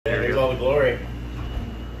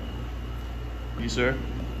You, sir.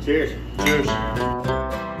 Cheers. Cheers.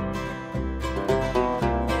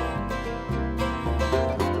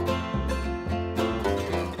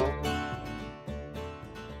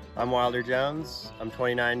 I'm Wilder Jones. I'm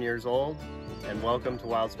 29 years old, and welcome to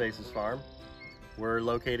Wild Spaces Farm. We're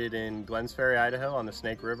located in Glenns Ferry, Idaho on the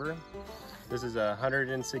Snake River. This is a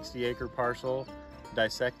 160-acre parcel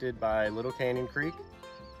dissected by Little Canyon Creek.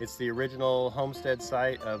 It's the original homestead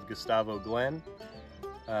site of Gustavo Glenn.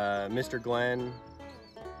 Mr. Glenn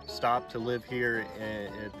stopped to live here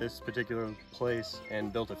at this particular place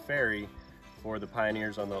and built a ferry for the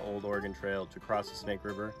pioneers on the old Oregon Trail to cross the Snake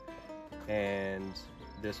River, and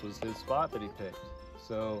this was his spot that he picked.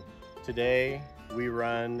 So today we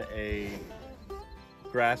run a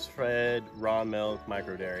grass-fed raw milk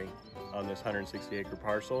micro dairy on this 160-acre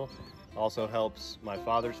parcel. Also helps my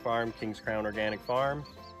father's farm, King's Crown Organic Farm.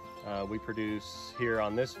 We produce here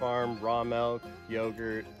on this farm raw milk,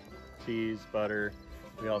 yogurt, cheese, butter.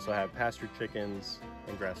 We also have pastured chickens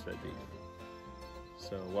and grass-fed beef.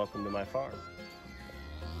 So welcome to my farm.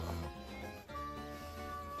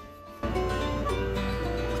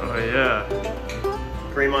 Oh yeah.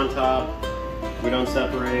 Cream on top. We don't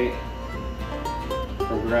separate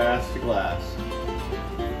from grass to glass.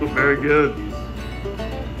 Very good.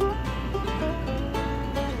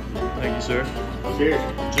 Thank you, sir. Cheers.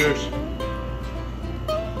 Cheers.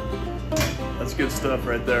 That's good stuff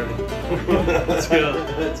right there. That's good.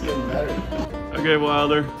 That's getting better. Okay,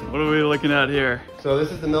 Wilder, what are we looking at here? So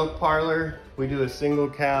this is the milk parlor. We do a single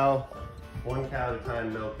cow, one cow at a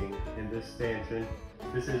time milking in this stanchion.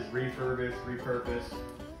 This is refurbished, repurposed.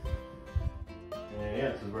 And yeah,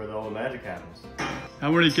 this is where all the magic happens.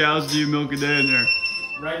 How many cows do you milk a day in there?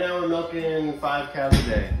 Right now we're milking 5 cows a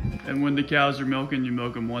day. And when the cows are milking, you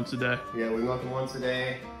milk them once a day? Yeah, we milk them once a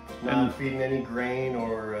day. Not feeding any grain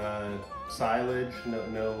or silage,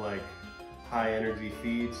 no like high energy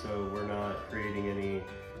feed, so we're not creating any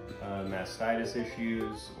mastitis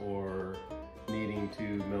issues or needing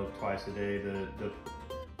to milk twice a day. The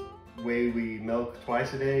way we milk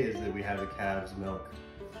twice a day is that we have the calves milk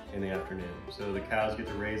in the afternoon. So the cows get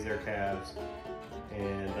to raise their calves,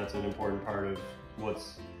 and that's an important part of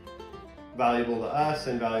what's valuable to us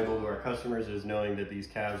and valuable to our customers, is knowing that these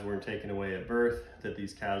calves weren't taken away at birth, that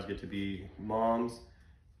these cows get to be moms,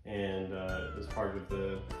 and as part of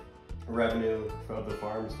the revenue of the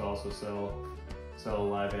farm is to also sell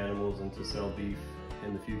live animals and to sell beef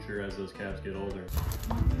in the future as those calves get older.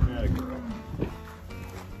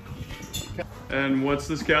 And what's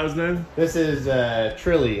this cow's name? This is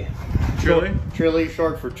Trilly. Trilly? Trilly,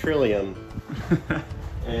 short for Trillium.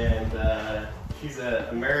 And she's an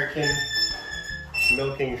American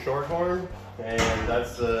milking shorthorn, and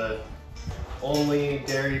that's the only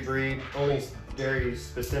dairy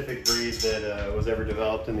specific breed that was ever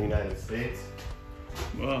developed in the United States.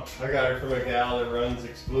 Wow. I got her from a gal that runs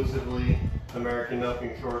exclusively American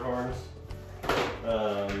milking shorthorns.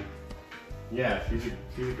 Yeah,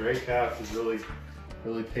 she's a great cow. She's really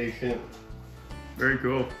patient. Very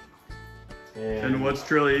cool. And what's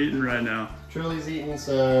Trilly eating right now? Trilly's eating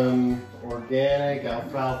some organic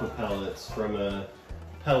alfalfa pellets from a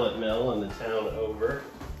pellet mill in the town over.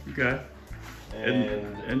 Okay.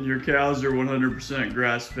 And your cows are 100%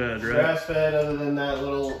 grass-fed, right? Grass-fed, other than that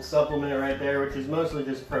little supplement right there, which is mostly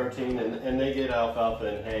just protein, and they get alfalfa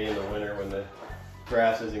and hay in the winter when the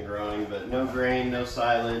grass isn't growing, but no grain, no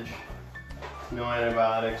silage, no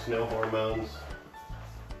antibiotics, no hormones.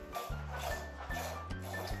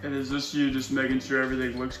 And is this you just making sure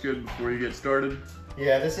everything looks good before you get started?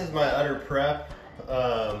 Yeah, this is my udder prep.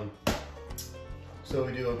 So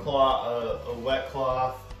we do a wet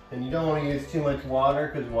cloth, and you don't want to use too much water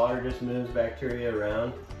because water just moves bacteria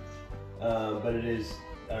around. But it is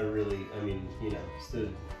it's the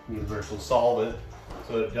universal solvent,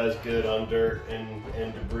 so it does good on dirt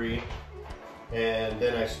and debris. And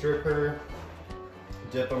then I strip her,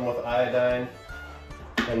 dip them with iodine.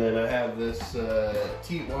 And then I have this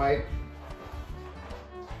teat wipe,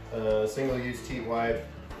 single-use teat wipe,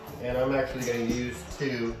 and I'm actually going to use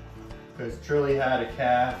 2 because Trilly had a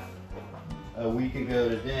calf a week ago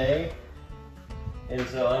today, and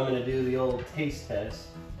so I'm going to do the old taste test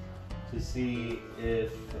to see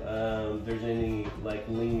if there's any like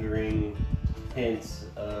lingering hints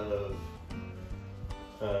of,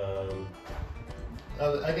 I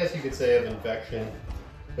guess you could say, of infection.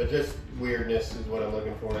 But just weirdness is what I'm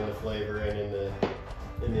looking for in the flavor and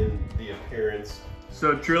in the appearance.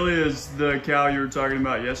 So Trilly is the cow you were talking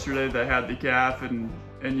about yesterday that had the calf and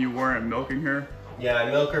you weren't milking her? Yeah, I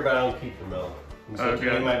milk her, but I don't keep the milk. And so Okay.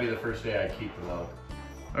 today might be the first day I keep the milk.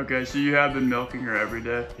 Okay, so you have been milking her every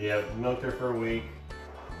day? Yeah, milked her for a week.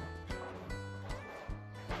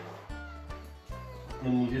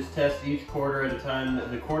 And you just test each quarter at a time.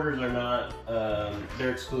 The quarters are not,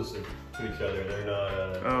 they're exclusive to each other. They're not,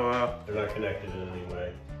 Oh, wow. they're not connected in any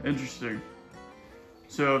way. Interesting.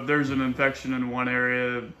 So if there's an infection in one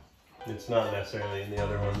area, It's not necessarily in the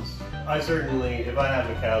other ones. I certainly, if I have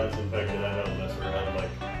a cow that's infected, I don't mess around like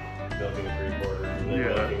milking 3/4 and then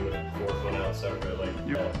Yeah. milking the 4th one out separate. Like,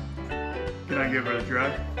 Yep. Can I give it a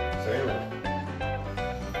try? certainly.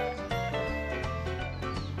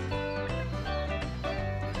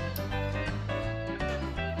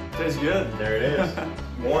 Tastes good. There it is.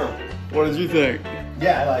 Warm. What did you think?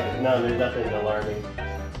 Yeah, I like it. No, there's nothing alarming.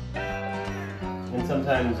 And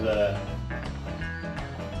sometimes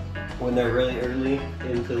when they're really early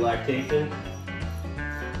into lactation,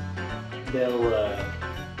 there'll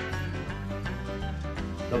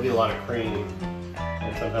be a lot of cream,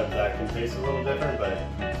 and sometimes that can taste a little different, but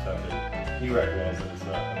you recognize that it's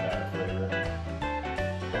not a bad flavor.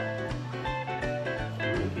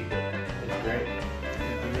 I'm gonna keep it. It's great.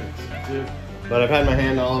 But I've had my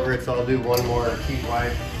hand all over it, so I'll do one more heat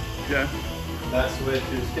wipe. Yeah. That switch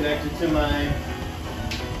is connected to my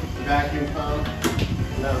vacuum pump,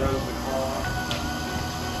 and that runs the claw.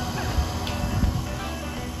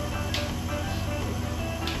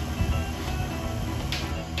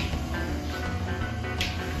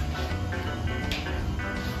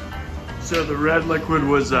 So the red liquid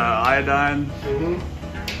was iodine,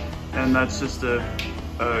 and that's just a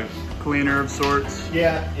cleaner of sorts.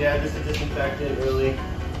 Yeah, just a disinfectant, really.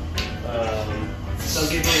 Some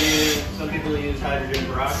people use hydrogen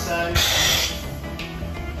peroxide,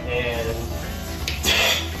 and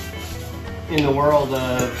in the world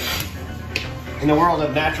of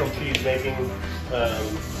natural cheese making,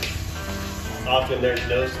 often there's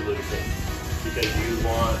no solution because you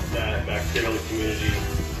want that bacterial community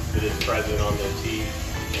that is present on the teeth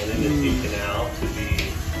and in the teeth canal to be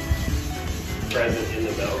present in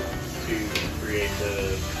the milk to create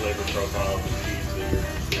the flavor profile of the cheese that you're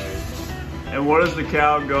consuming. And what is the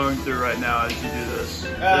cow going through right now as you do this?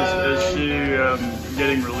 Is she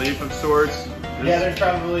getting relief of sorts? Yeah, there's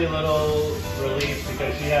probably a little relief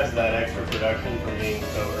because she has that extra production from being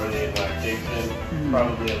so early in lactation.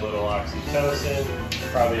 Probably a little oxytocin,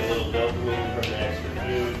 probably a little dopamine from the extra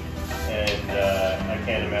food. And I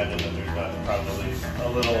can't imagine that there's not probably a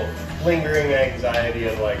little lingering anxiety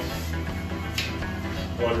of like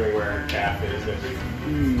wondering where her calf is every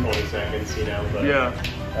 20 seconds, you know? But, Yeah.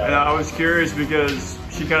 And I was curious because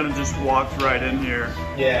she kind of just walked right in here.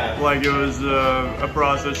 Yeah. Like it was a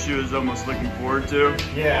process she was almost looking forward to.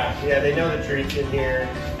 Yeah, they know the treat's in here,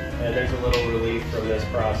 and there's a little relief from this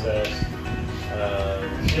process.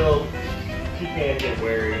 She can get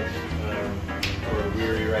wary or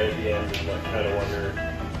weary right at the end and kind of wonder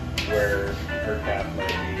where her calf might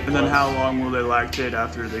be. And then how long will they lactate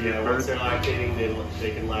after they get Once birth? they're lactating,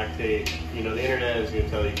 they can lactate. You know, the internet is going to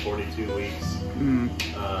tell you 42 weeks.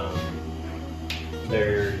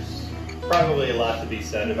 There's probably a lot to be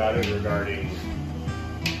said about it regarding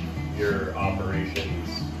your operations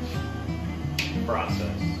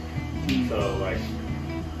process. So, like,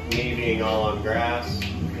 me being all on grass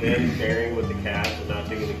and sharing with the calves and not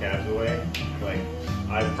taking the calves away, like,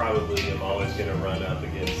 I probably am always going to run up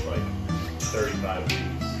against, like, 35 weeks.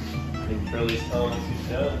 I think Trilly's telling us she's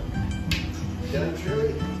done. Done,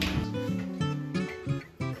 Trilly?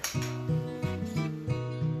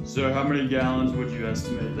 So how many gallons would you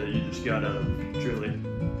estimate that you just got out of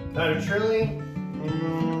Trilly? Out of Trilly?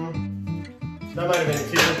 That might have been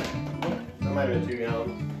 2. That might have been 2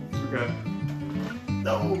 gallons. Okay.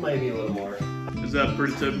 No, maybe a little more. Is that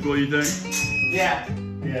pretty typical, you think? Yeah.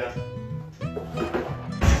 Yeah.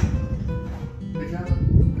 Good job.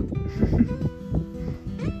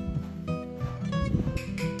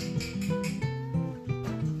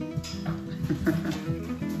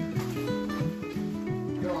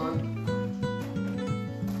 Go on.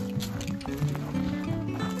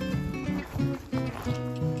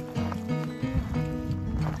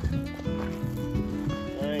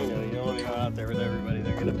 I know, you don't want to go out there with everybody.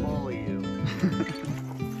 They're going to bully you.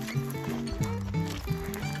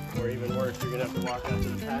 Or even worse, you're going to have to walk out to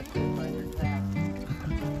the pasture and find your calf.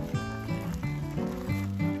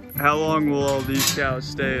 How long will all these cows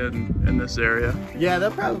stay in this area? Yeah,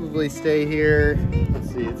 they'll probably stay here.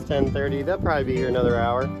 Let's see, it's 10:30. They'll probably be here another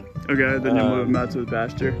hour. Okay, then you move them out to the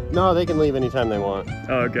pasture. No, they can leave anytime they want.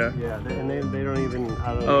 Oh, okay. Yeah, and they don't even,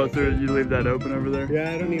 I don't Oh, so you leave that open over there?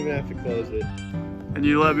 Yeah, I don't even have to close it. And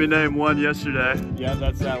you let me name one yesterday. Yeah,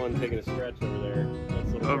 that's that one taking a stretch over there.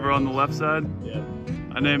 That's little Over on the left side? Yeah.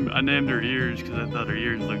 I named her Ears because I thought her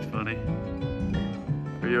ears looked funny.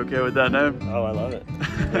 you okay with that name? Oh, I love it.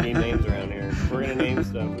 We need names around here. If we're gonna name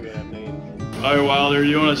stuff, we're gonna have names. All right, Wilder,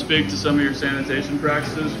 you want to speak to some of your sanitation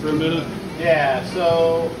practices for a minute? Yeah,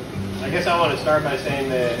 so I guess I want to start by saying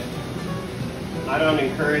that I don't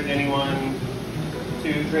encourage anyone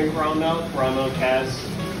to drink raw milk. Raw milk has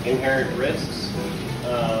inherent risks.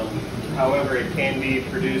 However, it can be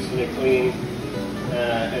produced in a clean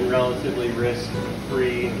and relatively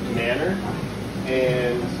risk-free manner.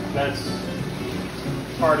 And that's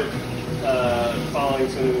part of following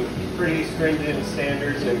some pretty stringent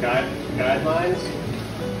standards and guidelines.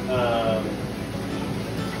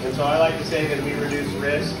 And so I like to say that we reduce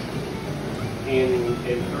risk in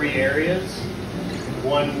 3 areas.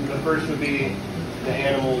 The first would be the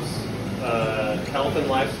animal's health and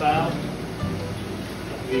lifestyle.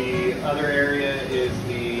 The other area is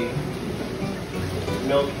the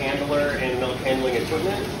milk handler and milk handling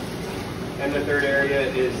equipment. And the third area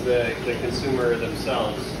is the consumer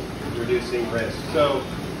themselves, reducing risk. So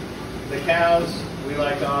the cows, we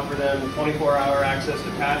like to offer them 24-hour access to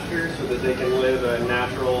pasture so that they can live a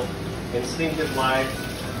natural, instinctive life,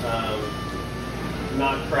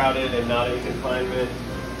 not crowded and not in confinement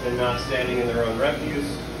and not standing in their own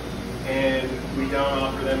refuse. And we don't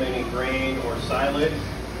offer them any grain or silage,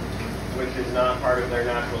 which is not part of their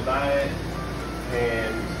natural diet,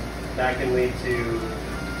 and that can lead to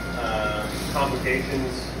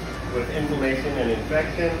complications with inflammation and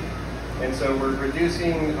infection. And so we're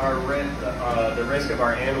reducing our the risk of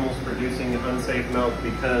our animals producing unsafe milk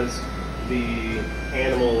because the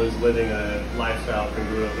animal is living a lifestyle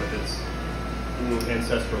congruent with its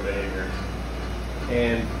ancestral behaviors.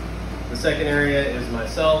 And the second area is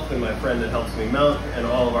myself and my friend that helps me milk and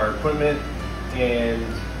all of our equipment. And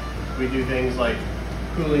we do things like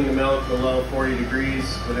cooling the milk below 40 degrees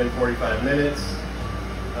within 45 minutes,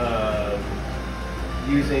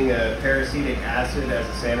 using a peracetic acid as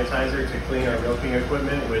a sanitizer to clean our milking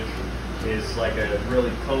equipment, which is like a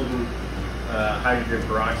really potent hydrogen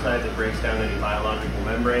peroxide that breaks down any biological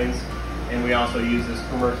membranes. And we also use this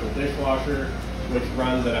commercial dishwasher, which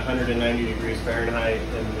runs at 190 degrees Fahrenheit,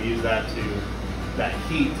 and we use that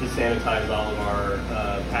heat to sanitize all of our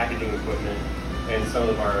packaging equipment and some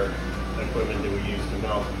of our equipment that we use to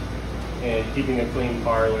milk, and keeping a clean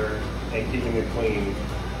parlor and keeping a clean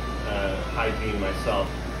hygiene myself.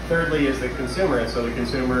 Thirdly is the consumer, and so the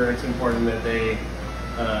consumer, it's important that they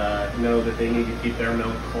know that they need to keep their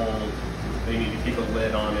milk cold, they need to keep a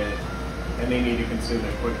lid on it, and they need to consume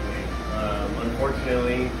it quickly.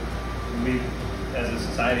 Unfortunately, we've, as a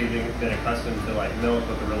society, been accustomed to like milk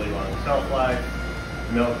with a really long shelf life,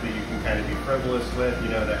 milk that you can kind of be frivolous with, you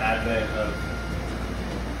know, the advent of,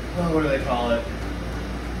 well, what do they call it?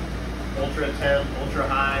 Ultra temp, ultra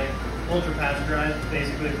high, ultra pasteurized,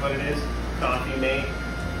 basically is what it is. Coffee mate,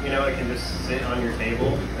 you know, it can just sit on your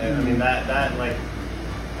table. And I mean, that like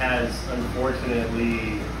has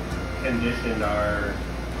unfortunately conditioned our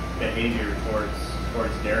behavior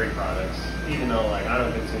towards dairy products. Even though like I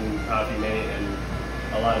don't consume coffee mate and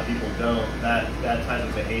a lot of people don't, that type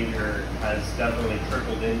of behavior has definitely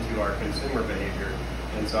trickled into our consumer behavior.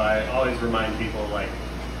 And so I always remind people, like,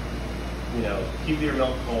 you know, keep your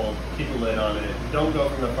milk cold, keep a lid on it. Don't go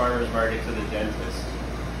from the farmer's market to the dentist.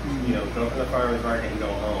 You know, go from the farmer's market and go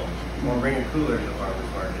home. Or bring a cooler to the farmer's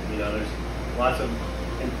market. You know, there's lots of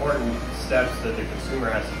important steps that the consumer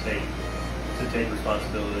has to take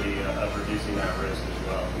responsibility of reducing that risk as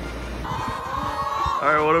well.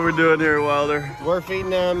 All right, what are we doing here, Wilder? We're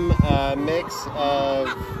feeding them a mix of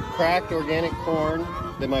cracked organic corn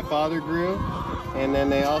that my father grew, and then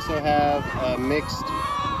they also have a mixed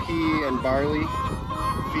pea and barley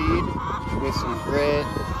feed with some grit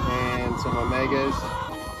and some omegas.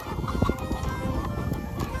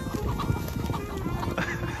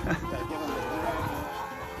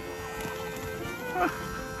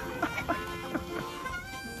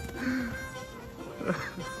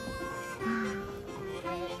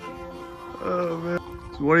 Oh man.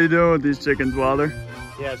 So what are you doing with these chickens, Wilder?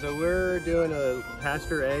 Yeah, so we're doing a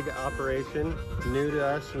pasture egg operation, new to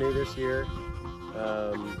us, new this year.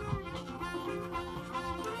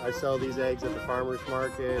 I sell these eggs at the farmer's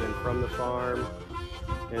market and from the farm,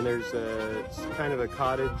 and there's kind of a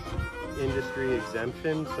cottage industry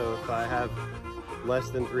exemption, so if I have less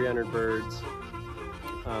than 300 birds,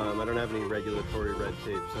 I don't have any regulatory red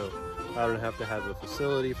tape, so I don't have to have a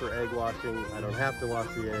facility for egg washing, I don't have to wash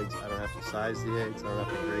the eggs, I don't have to size the eggs, I don't have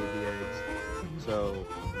to grade the eggs, so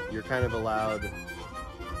you're kind of allowed,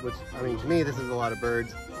 which, I mean, to me this is a lot of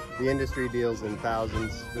birds. The industry deals in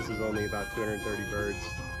thousands, this is only about 230 birds.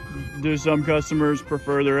 Do some customers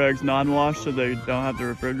prefer their eggs non-washed so they don't have to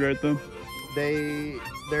refrigerate them?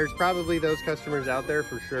 There's probably those customers out there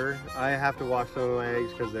for sure. I have to wash some of my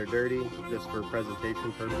eggs because they're dirty, just for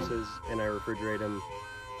presentation purposes, and I refrigerate them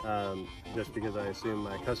just because I assume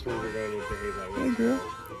my customers are going to behave that way. Okay.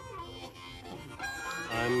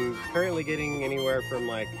 I'm currently getting anywhere from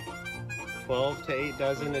like 12 to 8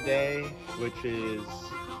 dozen a day, which is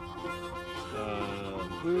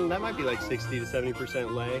that might be like 60 to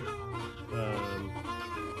 70% lay,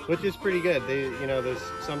 which is pretty good. There's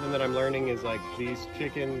something that I'm learning is like these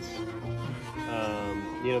chickens,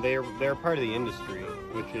 they're part of the industry,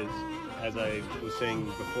 which is, as I was saying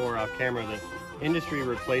before off camera, that industry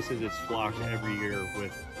replaces its flock every year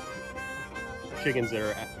with chickens that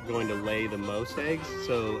are going to lay the most eggs.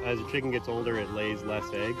 So as a chicken gets older, it lays less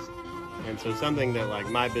eggs. And so something that like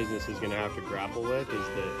my business is going to have to grapple with is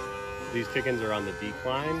that these chickens are on the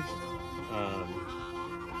decline.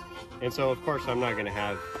 And so of course I'm not going to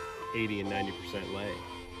have 80 and 90%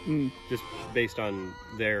 lay, just based on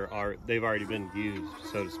they've already been used,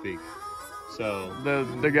 so to speak. So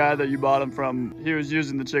the guy that you bought them from, he was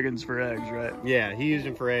using the chickens for eggs, right? Yeah, he used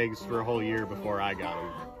them for eggs for a whole year before I got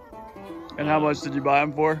them. And how much did you buy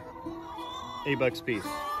them for? $8 a piece.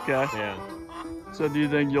 Okay. Yeah. So do you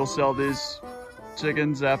think you'll sell these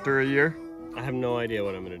chickens after a year? I have no idea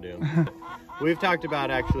what I'm going to do. We've talked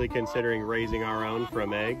about actually considering raising our own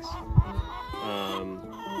from eggs,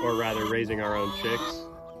 or rather raising our own chicks.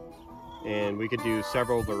 And we could do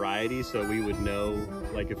several varieties, so we would know,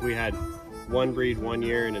 like if we had one breed one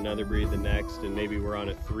year and another breed the next, and maybe we're on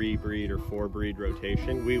a 3 breed or 4 breed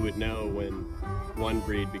rotation, we would know when one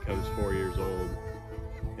breed becomes 4 years old,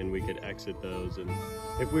 and we could exit those. And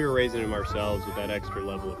if we were raising them ourselves with that extra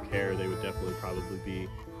level of care, they would definitely probably be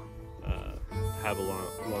have a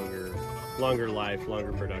longer life,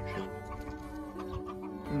 longer production.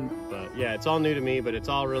 But yeah, it's all new to me, but it's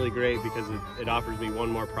all really great because it offers me one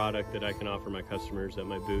more product that I can offer my customers at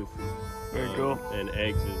my booth. Very cool. And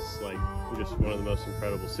eggs is like just one of the most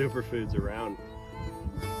incredible superfoods around.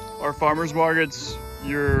 Are farmers markets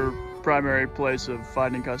your primary place of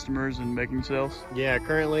finding customers and making sales? Yeah,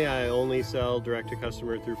 currently I only sell direct to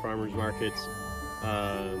customer through farmers markets,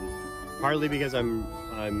 partly because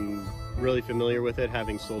I'm really familiar with it,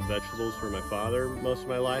 having sold vegetables for my father most of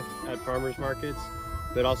my life at farmers markets,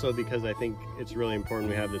 but also because I think it's really important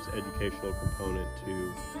we have this educational component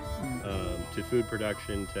to food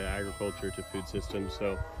production, to agriculture, to food systems.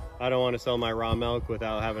 So I don't want to sell my raw milk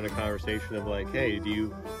without having a conversation of like, hey, do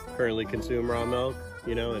you currently consume raw milk?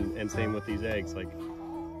 You know, and same with these eggs. Like,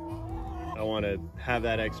 I want to have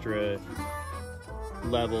that extra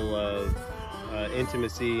level of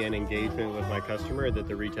intimacy and engagement with my customer that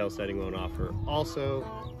the retail setting won't offer. Also,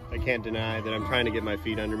 I can't deny that I'm trying to get my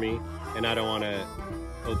feet under me, and I don't want to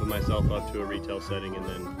open myself up to a retail setting and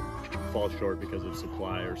then fall short because of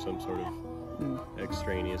supply or some sort of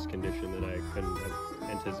extraneous condition that I couldn't have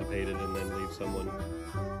anticipated, and then leave someone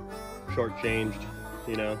shortchanged,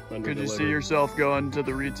 you know, Could you see yourself going to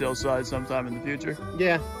the retail side sometime in the future?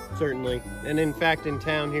 Yeah, certainly. And in fact, in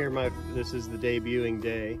town here, this is the debuting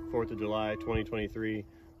day, 4th of July, 2023.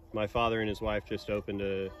 My father and his wife just opened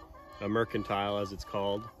a mercantile, as it's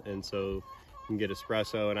called. And so you can get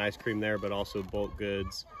espresso and ice cream there, but also bulk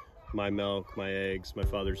goods, my milk, my eggs, my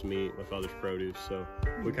father's meat, my father's produce. So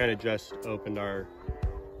we kind of just opened our,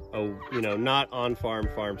 not on-farm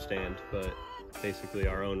farm stand, but basically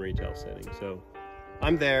our own retail setting. So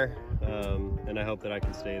I'm there, and I hope that I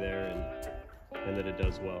can stay there and that it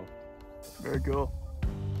does well. Very cool.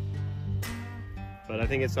 But I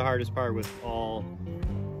think it's the hardest part with all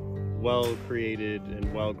well-created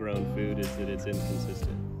and well-grown food is that it's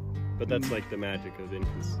inconsistent. But that's like the magic of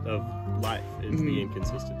life, is the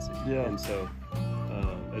inconsistency. Yeah. And so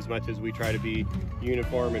as much as we try to be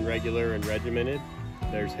uniform and regular and regimented,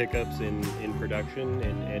 there's hiccups in production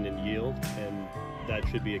and in yield, and that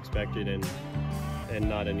should be expected and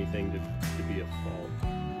not anything to be a fault,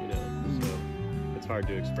 you know. So it's hard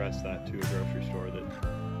to express that to a grocery store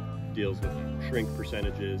that deals with shrink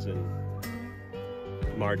percentages and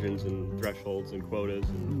margins and thresholds and quotas.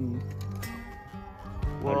 And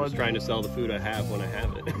well, I'm just trying to sell the food I have when I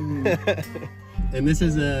have it. And this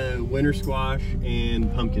is a winter squash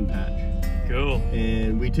and pumpkin patch. Cool.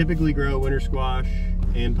 And we typically grow winter squash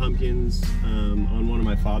and pumpkins on one of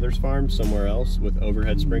my father's farms somewhere else with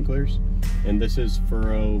overhead sprinklers. And this is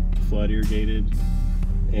furrow flood irrigated,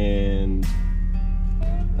 and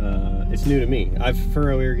it's new to me. I've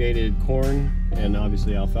furrow irrigated corn and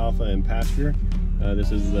obviously alfalfa and pasture.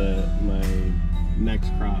 This is my next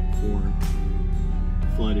crop for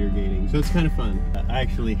flood irrigating, so it's kind of fun. I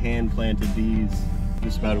actually hand planted these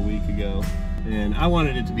just about a week ago, And I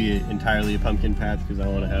wanted it to be entirely a pumpkin patch because I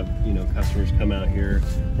want to have, you know, customers come out here,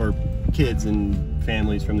 or kids and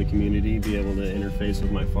families from the community be able to interface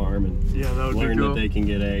with my farm and learn that they can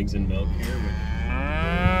get eggs and milk here.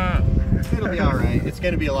 But it'll be all right. It's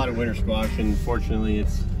going to be a lot of winter squash, and fortunately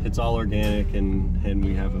it's all organic, and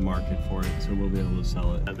we have a market for it, so we'll be able to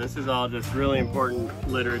sell it. This is all just really important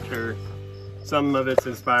literature. Some of it's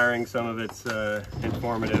inspiring, some of it's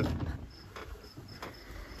informative.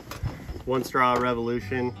 One Straw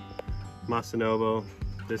Revolution, Masanobu.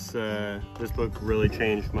 This book really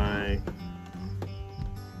changed my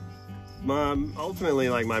ultimately,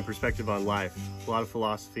 like, my perspective on life. A lot of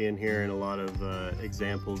philosophy in here, and a lot of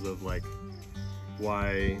examples of like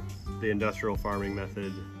why the industrial farming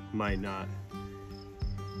method might not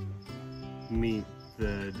meet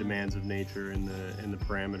the demands of nature and the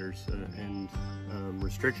parameters and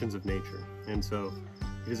restrictions of nature. And so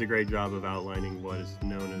it does a great job of outlining what is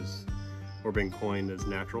known as, or been coined as,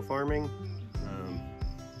 natural farming.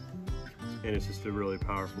 And it's just a really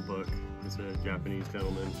powerful book. It's a Japanese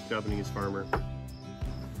gentleman, Japanese farmer.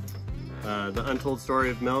 The Untold Story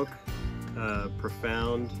of Milk,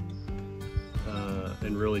 profound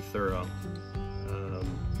and really thorough.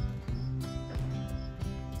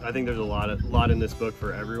 I think there's a lot in this book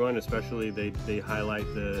for everyone, especially they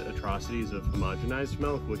highlight the atrocities of homogenized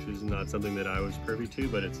milk, which is not something that I was privy to,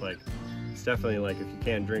 but it's definitely like, if you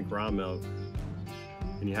can't drink raw milk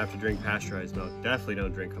and you have to drink pasteurized milk, definitely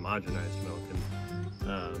don't drink homogenized milk.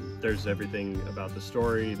 And there's everything about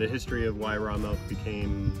the history of why raw milk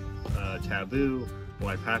became taboo,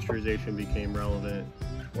 why pasteurization became relevant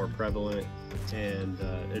or prevalent, and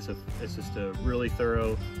it's just a really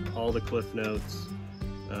thorough, all the cliff notes,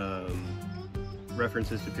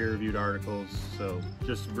 references to peer-reviewed articles, so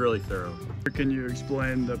just really thorough. Can you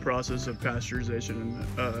explain the process of pasteurization and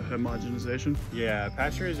homogenization? Yeah,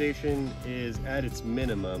 pasteurization is, at its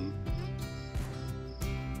minimum,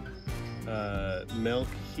 milk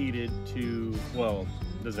heated to, well,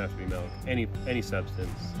 it doesn't have to be milk, any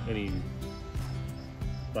substance, any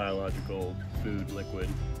biological food, liquid.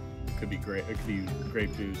 It could be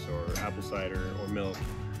grape juice or apple cider or milk.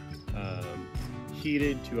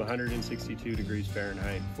 Heated to 162 degrees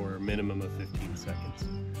Fahrenheit for a minimum of 15 seconds.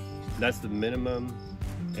 That's the minimum,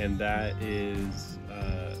 and that is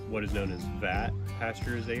what is known as vat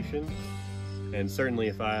pasteurization. And certainly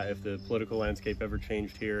if the political landscape ever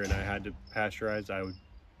changed here and I had to pasteurize,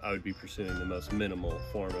 I would be pursuing the most minimal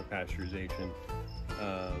form of pasteurization.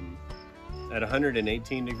 At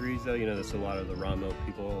 118 degrees though, you know, that's a lot of the raw milk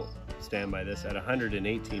people stand by this. At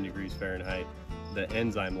 118 degrees Fahrenheit, the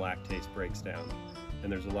enzyme lactase breaks down.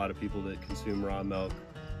 And there's a lot of people that consume raw milk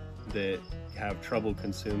that have trouble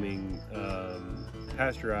consuming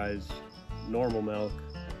pasteurized normal milk,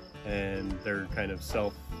 and they're kind of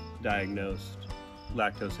self-diagnosed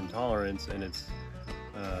lactose intolerance, and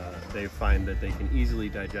they find that they can easily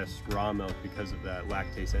digest raw milk because of that.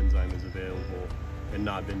 Lactase enzyme is available and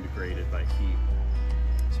not been degraded by heat.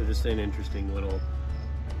 So just an interesting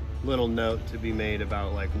little note to be made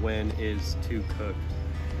about like when is too cooked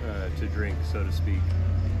to drink, so to speak.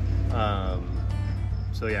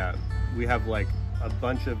 So yeah, we have like a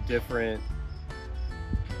bunch of different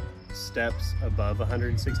steps above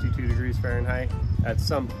 162 degrees Fahrenheit. At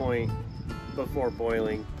some point before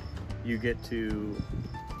boiling, you get to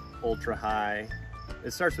ultra high.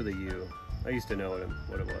 It starts with a U. I used to know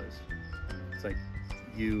what it was. It's like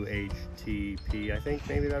UHTP, I think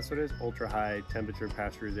maybe that's what it is. Ultra high temperature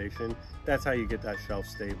pasteurization. That's how you get that shelf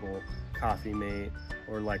stable Coffee Mate,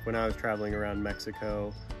 or like when I was traveling around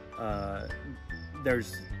Mexico,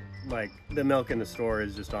 there's like the milk in the store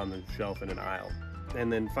is just on the shelf in an aisle.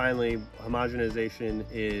 And then finally, homogenization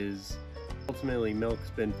is ultimately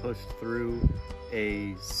milk's been pushed through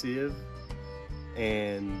a sieve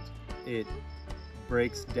and it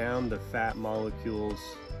breaks down the fat molecules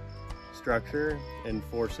structure and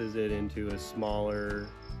forces it into a smaller,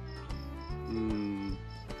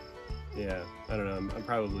 yeah, I don't know, I'm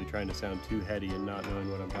probably trying to sound too heady and not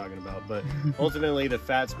knowing what I'm talking about, but ultimately the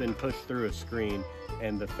fat's been pushed through a screen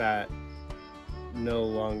and the fat no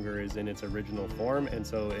longer is in its original form, and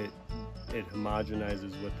so it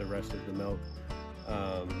homogenizes with the rest of the milk,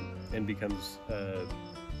 and becomes a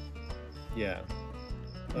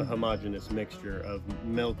homogeneous mixture of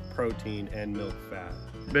milk protein and milk fat.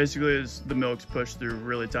 Basically, the milk's pushed through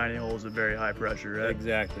really tiny holes at very high pressure, right?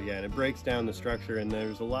 Exactly, yeah, and it breaks down the structure, and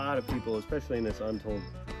there's a lot of people, especially in this Untold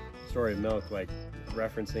Story of Milk, like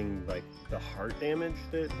referencing like the heart damage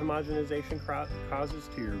that homogenization causes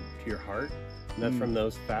to your heart. And that's from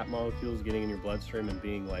those fat molecules getting in your bloodstream and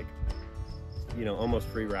being like, you know, almost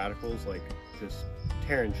free radicals, like just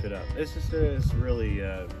tearing shit up. It's just it's really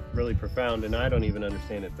really profound, and I don't even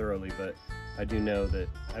understand it thoroughly, but I do know that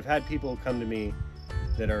I've had people come to me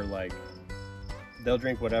that are like, they'll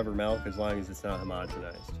drink whatever milk as long as it's not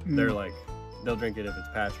homogenized. They're like, they'll drink it if it's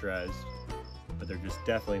pasteurized, but they're just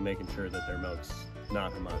definitely making sure that their milk's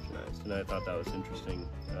not homogenized. And I thought that was interesting.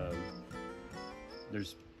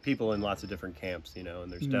 There's people in lots of different camps, you know,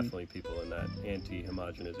 and there's definitely people in that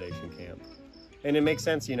anti-homogenization camp. And it makes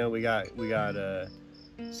sense, you know, we got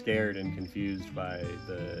scared and confused by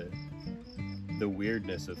the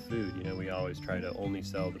weirdness of food. You know, we always try to only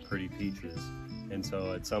sell the pretty peaches. And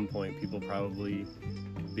so at some point people probably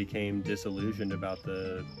became disillusioned about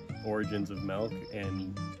the origins of milk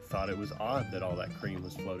and thought it was odd that all that cream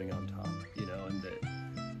was floating on top, you know, and that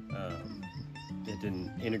it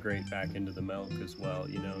didn't integrate back into the milk as well,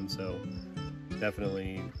 you know. And so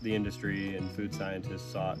definitely the industry and food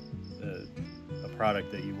scientists sought a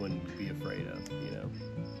product that you wouldn't be afraid of, you know.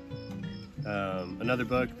 Another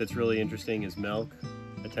book that's really interesting is Milk,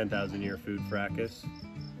 A 10,000 Year Food Fracas.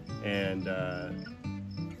 And I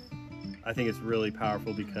think it's really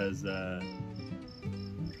powerful because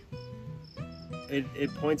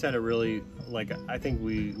it points at a really, like, I think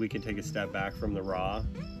we can take a step back from the raw,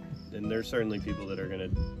 and there's certainly people that are gonna,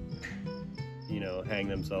 you know, hang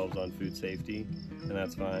themselves on food safety, and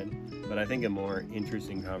that's fine. But I think a more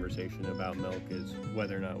interesting conversation about milk is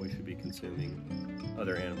whether or not we should be consuming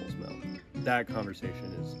other animals' milk. That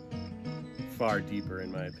conversation is far deeper in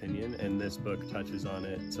my opinion, and this book touches on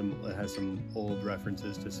it. It has some old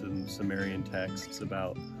references to some Sumerian texts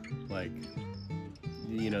about, like,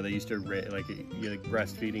 you know, they used to like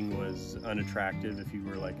breastfeeding was unattractive if you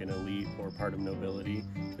were like an elite or part of nobility,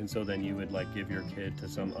 and so then you would like give your kid to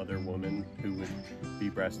some other woman who would be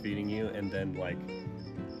breastfeeding you, and then like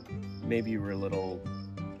maybe you were a little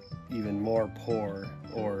even more poor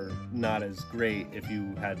or not as great if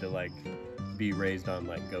you had to like be raised on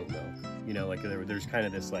like goat milk, you know, like there's kind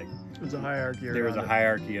of this like, there's a hierarchy. There was a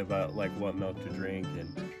hierarchy about like what milk to drink,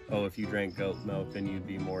 and oh, if you drank goat milk then you'd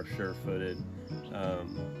be more sure-footed.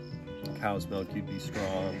 Cow's milk you'd be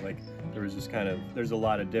strong. Like there was just kind of, there's a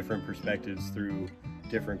lot of different perspectives through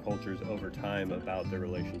different cultures over time about their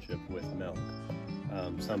relationship with milk.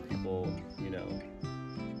 Some people, you know,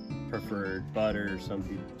 preferred butter. Some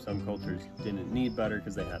cultures didn't need butter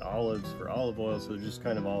because they had olives for olive oil. So there's just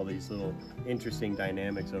kind of all these little interesting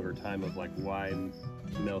dynamics over time of like why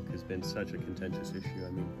milk has been such a contentious issue.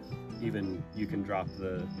 I mean, even you can drop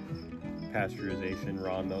the pasteurization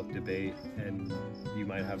raw milk debate and you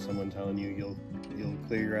might have someone telling you you'll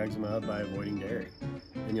clear your eczema up by avoiding dairy,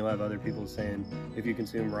 and you'll have other people saying if you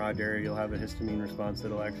consume raw dairy you'll have a histamine response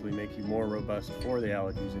that'll actually make you more robust for the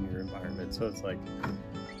allergies in your environment. So it's like,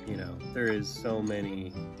 you know, there is so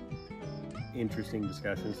many interesting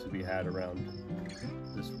discussions to be had around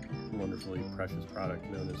this wonderfully precious product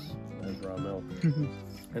known as raw milk.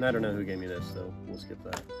 And I don't know who gave me this, so we'll skip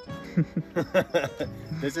that.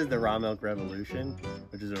 This is The Raw Milk Revolution,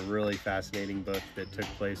 which is a really fascinating book that took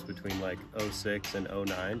place between like 06 and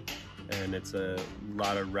 09. And it's a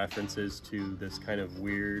lot of references to this kind of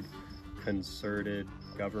weird concerted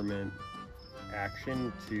government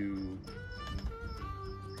action to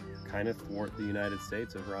kind of thwart the United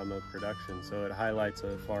States of raw milk production. So it highlights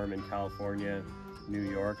a farm in California, New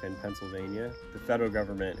York, and Pennsylvania. The federal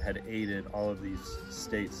government had aided all of these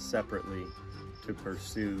states separately to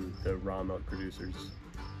pursue the raw milk producers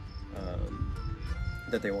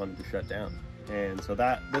that they wanted to shut down. And so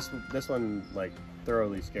that this one like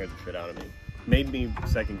thoroughly scared the shit out of me. Made me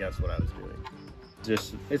second guess what I was doing.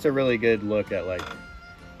 Just, it's a really good look at like,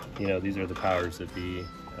 you know, these are the powers that be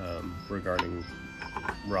regarding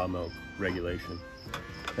raw milk regulation.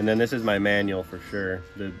 And then this is my manual for sure,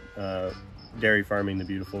 the Dairy Farming the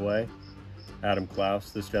Beautiful Way, Adam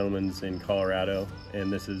Klaus. This gentleman's in Colorado,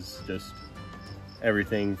 and this is just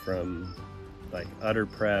everything from like udder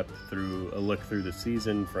prep through a look through the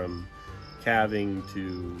season, from calving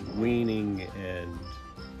to weaning, and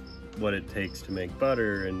what it takes to make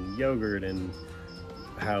butter and yogurt, and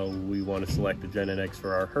how we want to select the genetics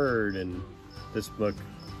for our herd. And this book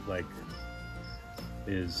like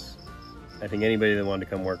is, I think anybody that wanted to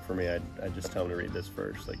come work for me, I'd just tell them to read this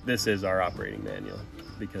first. Like, this is our operating manual,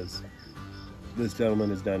 because this gentleman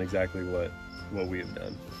has done exactly what we have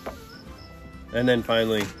done. And then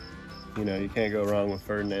finally, you know, you can't go wrong with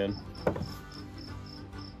Ferdinand,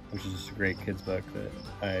 which is just a great kid's book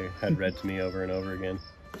that I had read to me over and over again.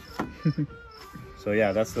 So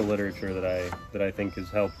yeah, that's the literature that I think has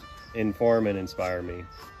helped inform and inspire me.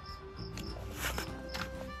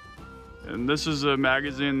 And this is a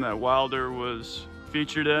magazine that Wilder was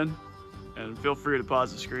featured in. And feel free to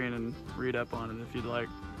pause the screen and read up on it if you'd like.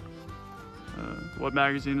 What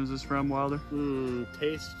magazine is this from, Wilder?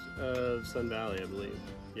 Taste of Sun Valley, I believe.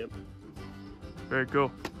 Yep. Very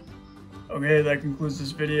cool. Okay, that concludes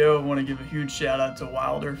this video. I want to give a huge shout out to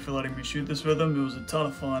Wilder for letting me shoot this with him. It was a ton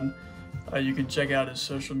of fun. You can check out his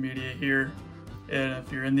social media here. And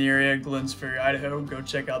if you're in the area, Glens Ferry, Idaho, go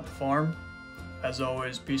check out the farm. As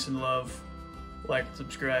always, peace and love. Like and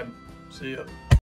subscribe. See ya.